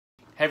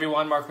Hey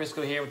everyone, Mark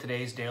Risco here with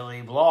today's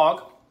daily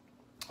vlog.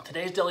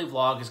 Today's daily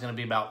vlog is going to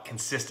be about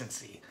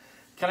consistency.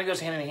 Kind of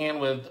goes hand in hand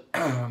with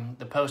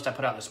the post I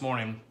put out this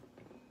morning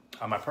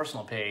on my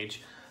personal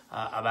page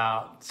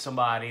about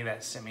somebody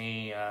that sent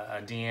me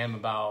a DM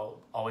about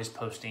always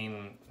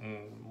posting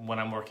when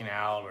I'm working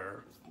out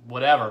or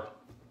whatever.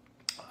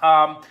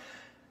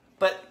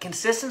 But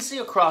consistency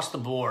across the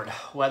board,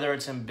 whether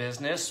it's in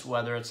business,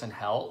 whether it's in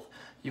health,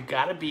 you've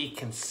got to be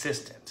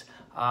consistent.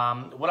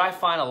 What I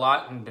find a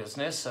lot in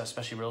business,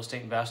 especially real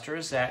estate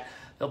investors, that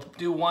they'll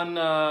do one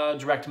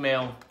direct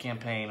mail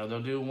campaign, or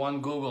they'll do one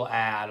Google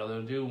ad, or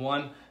they'll do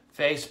one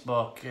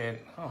Facebook. And,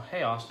 oh,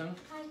 hey, Austin.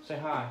 Hi. Say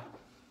hi.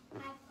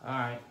 Hi. All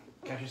right.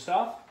 Got your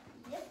stuff?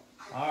 Yep.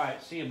 All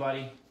right. See you,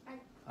 buddy.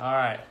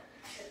 Hi.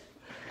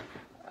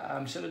 All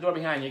right. Shut the door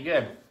behind you.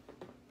 Good.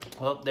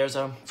 Well, there's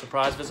a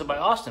surprise visit by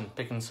Austin,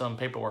 picking some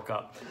paperwork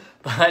up.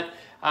 But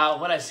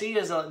what I see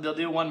is they'll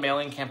do one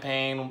mailing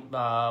campaign,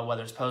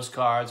 whether it's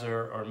postcards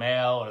or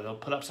mail, or they'll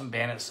put up some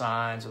bandit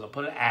signs, or they'll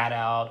put an ad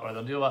out, or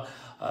they'll do an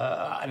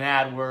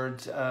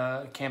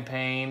AdWords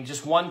campaign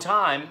just one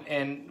time.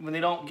 And when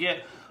they don't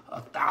get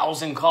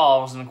 1,000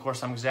 calls, and of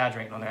course I'm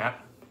exaggerating on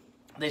that,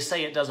 they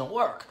say it doesn't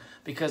work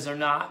because they're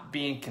not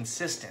being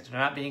consistent. They're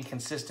not being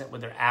consistent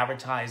with their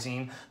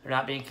advertising. They're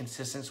not being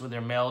consistent with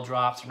their mail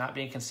drops. They're not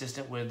being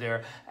consistent with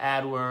their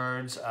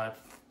AdWords,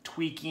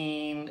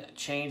 tweaking,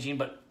 changing,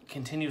 but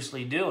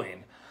continuously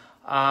doing.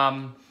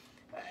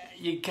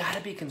 You got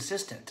to be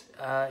consistent.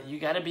 You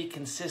got to be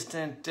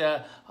consistent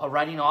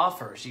writing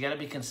offers. You got to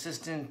be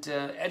consistent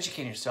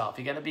educating yourself.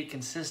 You got to be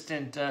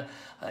consistent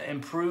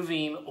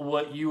improving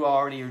what you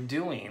already are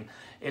doing.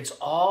 It's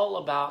all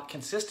about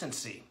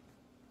consistency.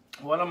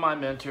 One of my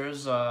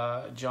mentors,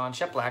 John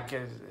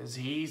Sheplack,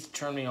 he's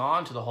turned me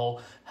on to the whole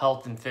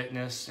health and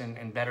fitness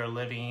and better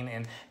living.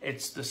 And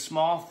it's the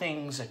small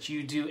things that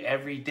you do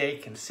every day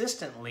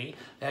consistently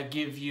that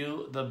give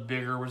you the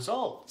bigger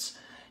results.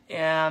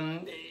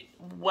 And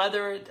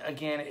whether,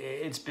 again,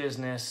 it's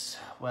business,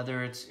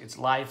 whether it's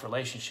life,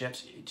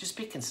 relationships, just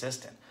be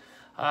consistent.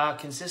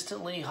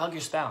 Consistently hug your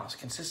spouse.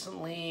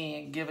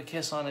 Consistently give a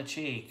kiss on the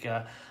cheek.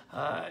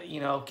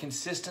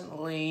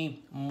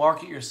 Consistently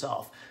market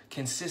yourself.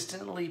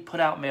 Consistently put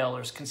out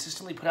mailers.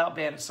 Consistently put out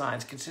bandit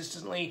signs.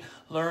 Consistently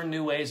learn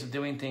new ways of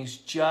doing things.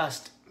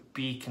 Just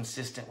be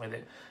consistent with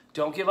it.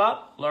 Don't give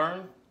up.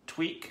 Learn,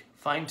 tweak,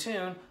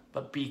 fine-tune,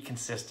 but be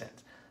consistent.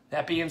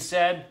 That being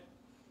said,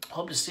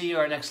 hope to see you.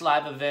 Our next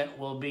live event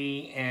will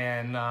be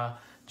in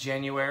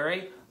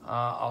January.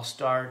 I'll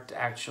start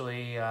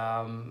actually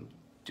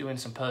doing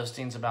some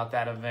postings about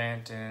that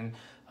event and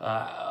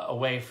a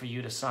way for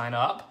you to sign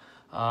up.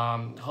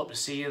 Hope to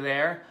see you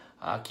there.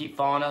 Keep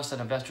following us at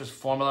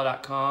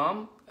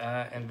investorsformula.com,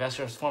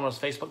 Investors Formula's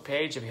Facebook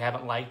page. If you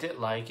haven't liked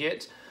it, like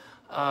it.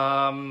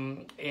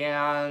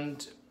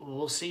 And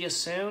we'll see you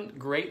soon.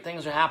 Great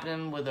things are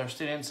happening with our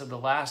students at the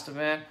last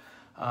event.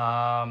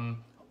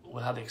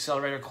 We'll have the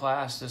accelerator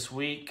class this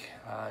week.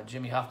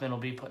 Jimmy Huffman will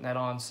be putting that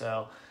on,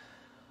 so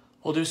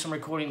we'll do some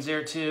recordings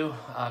there too.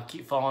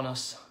 Keep following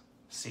us.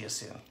 See you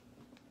soon.